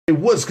Hey,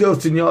 what's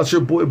ghosting, y'all? It's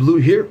your boy Blue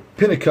here.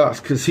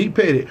 Pentecost, because he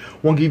paid it.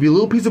 Want to give you a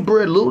little piece of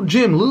bread, a little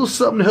gem, a little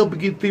something to help you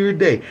get through your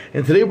day.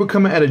 And today we're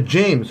coming out of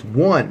James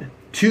 1,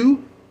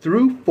 2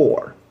 through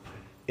 4.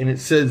 And it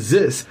says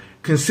this: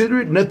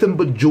 consider it nothing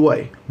but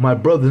joy, my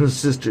brothers and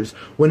sisters,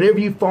 whenever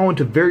you fall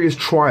into various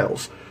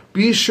trials.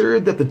 Be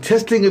assured that the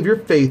testing of your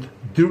faith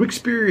through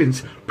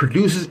experience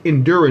produces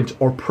endurance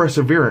or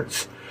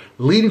perseverance,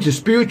 leading to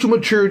spiritual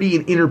maturity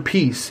and inner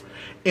peace.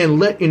 And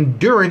let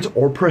endurance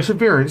or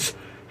perseverance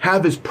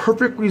have its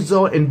perfect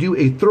result and do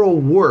a thorough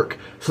work,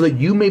 so that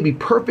you may be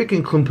perfect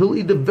and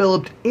completely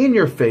developed in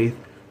your faith,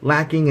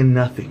 lacking in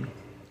nothing.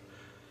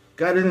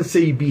 God doesn't say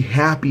you be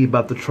happy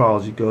about the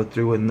trials you go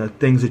through and the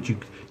things that you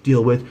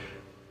deal with.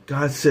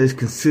 God says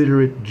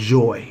consider it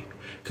joy.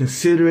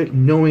 Consider it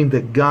knowing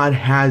that God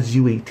has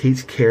you and He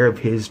takes care of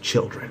His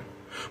children.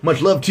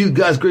 Much love to you.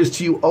 God's grace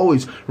to you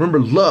always. Remember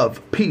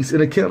love, peace,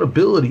 and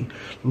accountability.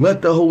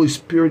 Let the Holy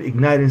Spirit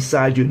ignite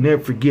inside you. And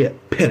never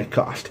forget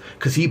Pentecost,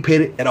 because He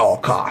paid it at all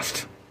cost.